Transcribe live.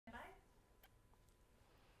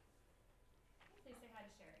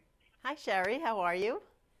Hi, Sherry. How are you?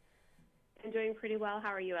 I'm doing pretty well. How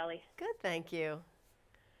are you, Ellie? Good, thank you.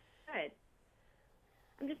 Good.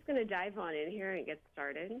 I'm just going to dive on in here and get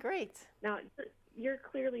started. Great. Now, you're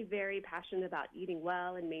clearly very passionate about eating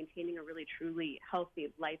well and maintaining a really truly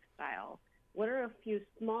healthy lifestyle. What are a few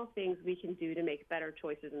small things we can do to make better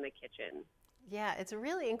choices in the kitchen? Yeah, it's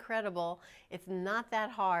really incredible. It's not that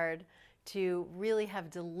hard to really have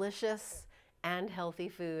delicious and healthy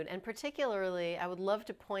food. And particularly, I would love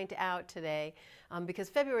to point out today, because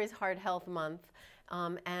February is Heart Health Month,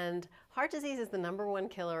 and heart disease is the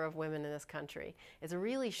 #1 killer of women in this country. It's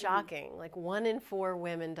really Mm-hmm. shocking. Like 1 in 4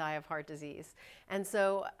 women die of heart disease. And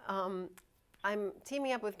so I'm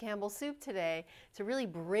teaming up with Campbell Soup today to really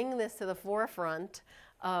bring this to the forefront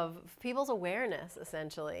of people's awareness,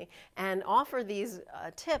 essentially, and offer these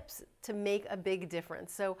tips to make a big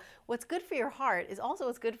difference. So what's good for your heart is also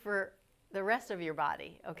what's good for the rest of your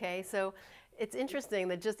body, okay? So it's interesting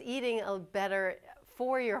that just eating a better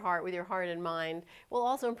for your heart with your heart in mind will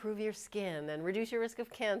also improve your skin and reduce your risk of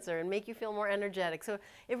cancer and make you feel more energetic. So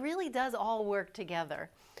it really does all work together.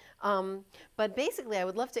 But basically, I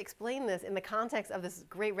would love to explain this in the context of this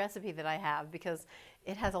great recipe that I have because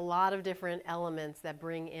it has a lot of different elements that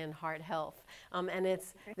bring in heart health. And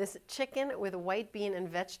it's this chicken with white bean and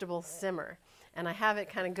vegetable simmer. And I have it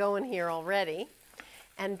kind of going here already.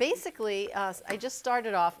 And basically, I just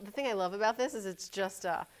started off. The thing I love about this is it's just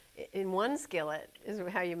in one skillet is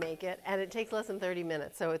how you make it, and it takes less than 30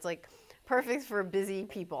 minutes. So it's like perfect for busy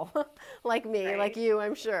people like me, like Right? you,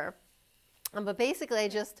 I'm sure. But basically, I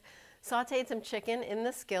just sauteed some chicken in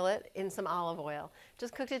the skillet in some olive oil.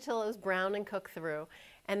 Just cooked it till it was brown and cooked through.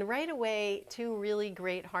 And right away, two really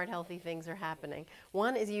great heart healthy things are happening.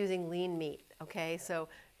 One is using lean meat, okay? So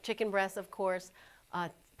chicken breast, of course.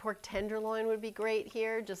 Pork tenderloin would be great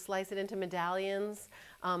here. Just slice it into medallions.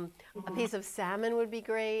 A piece of salmon would be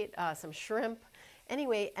great. Some shrimp.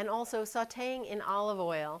 Anyway, and also sauteing in olive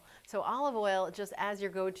oil. So olive oil, just as your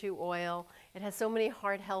go-to oil, it has so many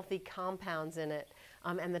heart-healthy compounds in it.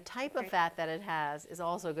 And the type of Okay. fat that it has is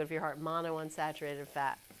also good for your heart, monounsaturated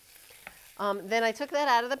fat. Then I took that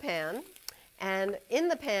out of the pan, and in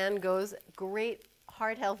the pan goes great,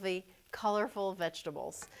 heart-healthy, colorful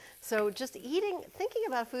vegetables. So just thinking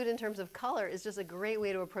about food in terms of color is just a great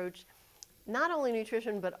way to approach not only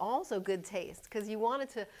nutrition but also good taste, because you want it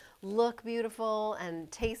to look beautiful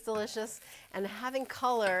and taste delicious, and having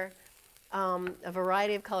color, a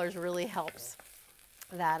variety of colors really helps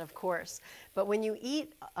that, of course. But when you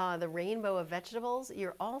eat the rainbow of vegetables,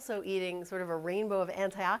 you're also eating sort of a rainbow of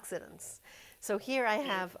antioxidants. So here I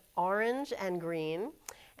have orange and green,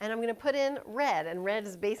 and I'm going to put in red, and red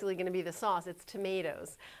is basically going to be the sauce. It's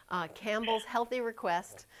tomatoes. Campbell's Healthy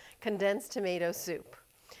Request condensed tomato soup.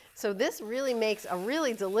 So this really makes a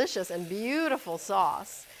really delicious and beautiful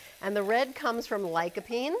sauce. And the red comes from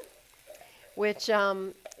lycopene, which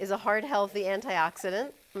is a heart-healthy antioxidant.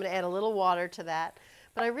 I'm going to add a little water to that.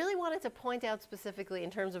 But I really wanted to point out specifically in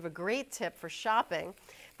terms of a great tip for shopping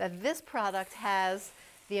that this product has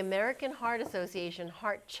the American Heart Association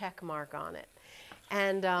heart check mark on it.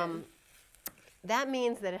 And Good. that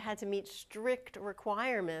means that it had to meet strict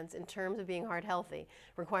requirements in terms of being heart healthy,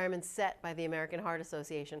 requirements set by the American Heart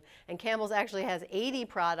Association. And Campbell's actually has 80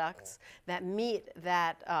 products that meet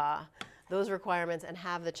those requirements and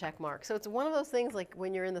have the check mark. So it's one of those things like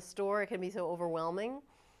when you're in the store, it can be so overwhelming.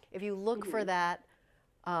 If you look for Mm-hmm. that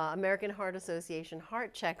American Heart Association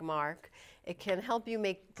heart check mark, it can help you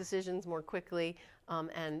make decisions more quickly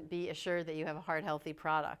and be assured that you have a heart healthy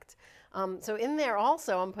product. So in there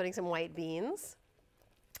also I'm putting some white beans.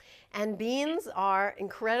 And beans are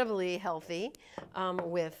incredibly healthy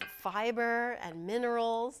with fiber and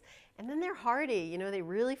minerals. And then they're hearty. You know, they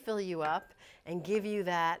really fill you up and give you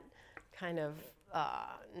that kind of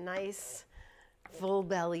nice, full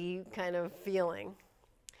belly kind of feeling.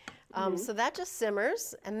 Mm-hmm. So that just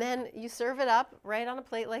simmers, and then you serve it up right on a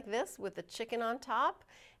plate like this with the chicken on top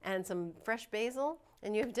and some fresh basil,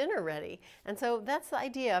 and you have dinner ready. And so that's the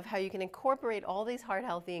idea of how you can incorporate all these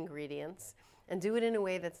heart-healthy ingredients and do it in a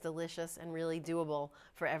way that's delicious and really doable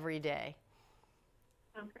for every day.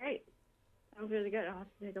 Sounds great. Sounds really good. I'll have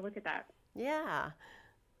to take a look at that. Yeah.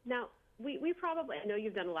 Now, we probably, I know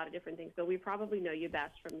you've done a lot of different things, but we probably know you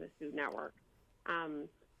best from the Food Network.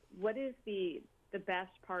 What is the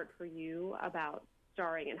best part for you about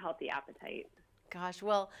starring and healthy appetite? Gosh,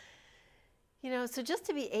 well, you know, so just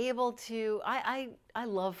to be able to, I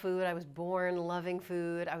love food. I was born loving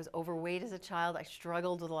food. I was overweight as a child. I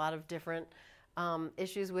struggled with a lot of different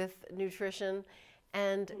issues with nutrition.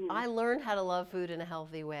 And Mm-hmm. I learned how to love food in a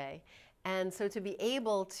healthy way. And so to be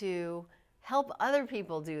able to help other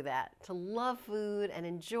people do that, to love food and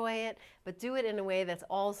enjoy it, but do it in a way that's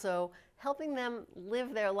also helping them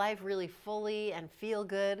live their life really fully and feel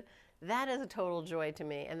good. That is a total joy to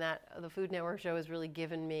me, and that the Food Network show has really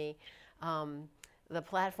given me the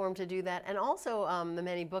platform to do that, and also the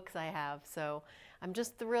many books I have. So I'm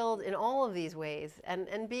just thrilled in all of these ways,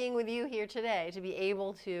 and being with you here today to be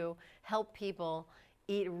able to help people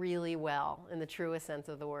eat really well in the truest sense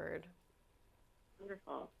of the word.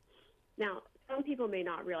 Wonderful. Now, some people may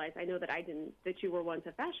not realize, I know that I didn't, that you were once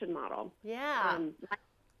a fashion model. Yeah.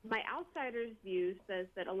 My outsider's view says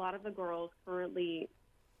that a lot of the girls currently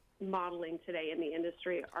modeling today in the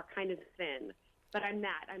industry are kind of thin. But I'm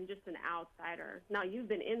not. I'm just an outsider. Now, you've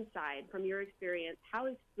been inside. From your experience, how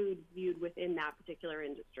is food viewed within that particular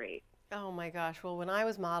industry? Oh my gosh. Well, when I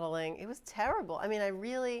was modeling, it was terrible. I mean,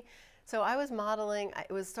 so I was modeling,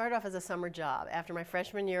 it was started off as a summer job. After my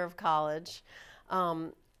freshman year of college,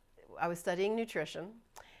 I was studying nutrition,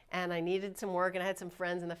 and I needed some work, and I had some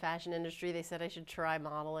friends in the fashion industry. They said I should try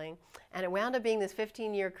modeling. And it wound up being this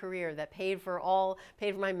 15-year career that paid for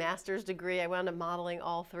my master's degree. I wound up modeling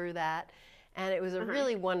all through that. And it was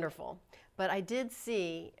really wonderful. But I did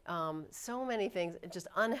see so many things, just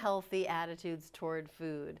unhealthy attitudes toward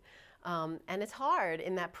food. And it's hard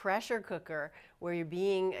in that pressure cooker where you're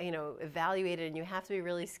being, evaluated, and you have to be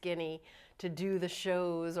really skinny to do the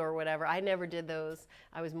shows or whatever. I never did those.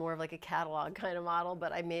 I was more of like a catalog kind of model,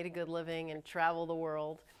 but I made a good living and traveled the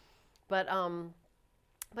world.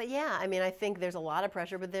 But yeah, I mean, I think there's a lot of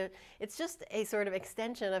pressure, but it's just a sort of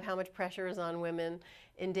extension of how much pressure is on women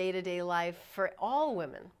in day-to-day life for all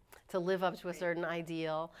women to live up to a certain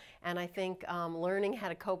ideal. And I think learning how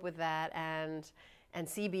to cope with that and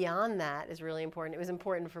see beyond that is really important. It was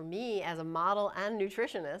important for me as a model and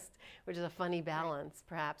nutritionist, which is a funny balance,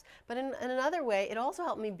 perhaps. But in another way, it also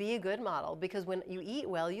helped me be a good model, because when you eat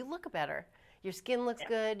well, you look better. Your skin looks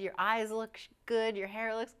good, your eyes look good, your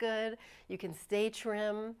hair looks good, you can stay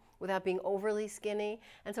trim without being overly skinny.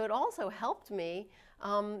 And so it also helped me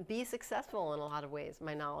be successful in a lot of ways,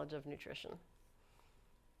 my knowledge of nutrition.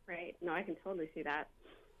 Right. No, I can totally see that.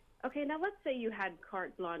 Okay, now let's say you had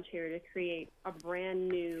carte blanche here to create a brand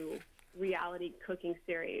new reality cooking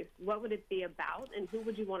series. What would it be about, and who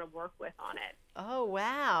would you want to work with on it? Oh,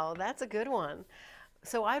 wow, that's a good one.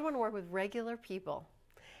 So I'd want to work with regular people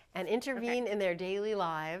and intervene in their daily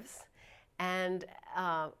lives. And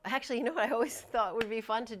actually, you know what I always thought would be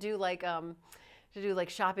fun to do, like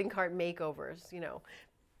shopping cart makeovers.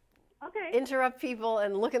 Okay. Interrupt people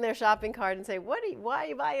and look in their shopping cart and say, why are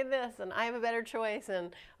you buying this? And I have a better choice.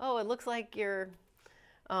 And oh, it looks like you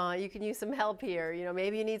can use some help here.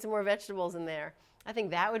 Maybe you need some more vegetables in there. I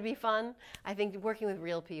think that would be fun. I think working with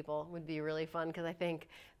real people would be really fun, because I think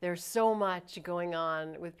there's so much going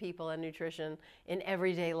on with people and nutrition in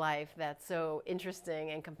everyday life that's so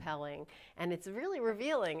interesting and compelling. And it's really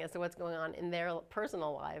revealing as to what's going on in their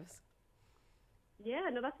personal lives. Yeah,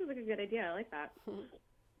 no, that sounds like a good idea. I like that.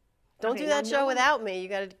 Don't do that show without me. You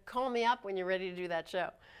got to call me up when you're ready to do that show.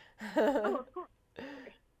 Oh, of course.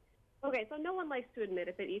 Okay, so no one likes to admit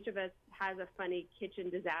it, but each of us has a funny kitchen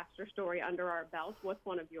disaster story under our belt. What's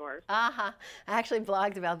one of yours? I actually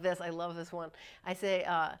blogged about this. I love this one. I say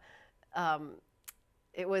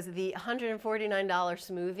it was the $149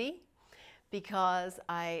 smoothie, because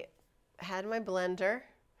I had my blender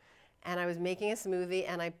and I was making a smoothie,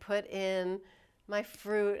 and I put in my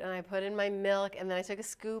fruit and I put in my milk, and then I took a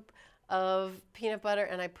scoop of peanut butter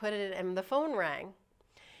and I put it in, and the phone rang.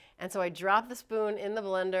 And so I dropped the spoon in the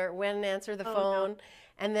blender, went and answered the phone,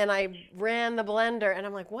 and then I ran the blender, and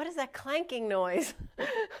I'm like, what is that clanking noise?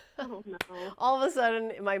 Oh, no. All of a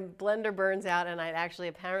sudden, my blender burns out, and I'd actually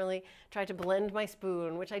apparently tried to blend my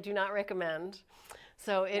spoon, which I do not recommend.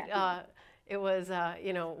 So it was,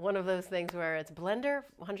 one of those things where it's blender,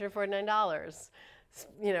 $149,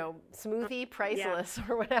 smoothie, priceless,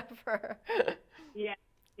 or whatever. Yeah,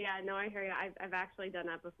 no, I hear you. I've actually done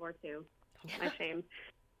that before, too. My shame.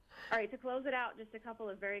 All right, to close it out, just a couple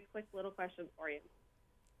of very quick little questions for you.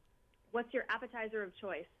 What's your appetizer of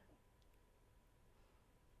choice?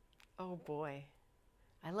 Oh, boy.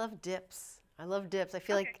 I love dips. I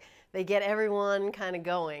feel like they get everyone kind of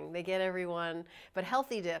going. They get everyone, but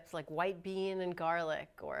healthy dips like white bean and garlic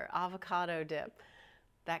or avocado dip,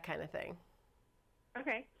 that kind of thing.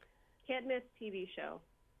 Okay. Can't miss TV show.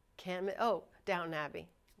 Downton Abbey.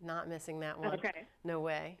 Not missing that one. Okay. No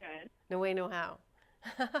way. Good. No way, no how.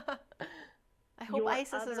 I hope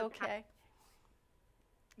ISIS is okay.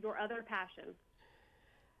 Your other passion?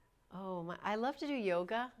 I love to do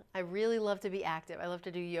yoga. I really love to be active. I love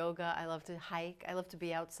to do yoga. I love to hike. I love to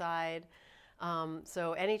be outside.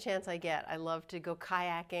 So any chance I get, I love to go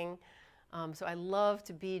kayaking. So I love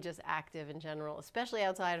to be just active in general, especially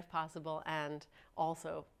outside if possible, and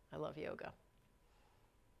also I love yoga.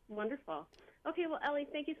 Wonderful. Okay, well, Ellie,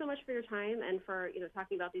 thank you so much for your time and for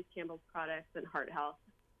talking about these Campbell's products and heart health.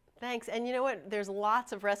 Thanks. And you know what? There's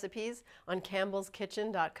lots of recipes on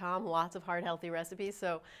campbellskitchen.com, lots of heart healthy recipes.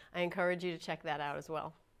 So I encourage you to check that out as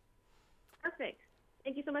well. Perfect.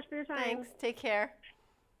 Thank you so much for your time. Thanks. Take care.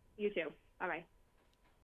 You too. Bye-bye.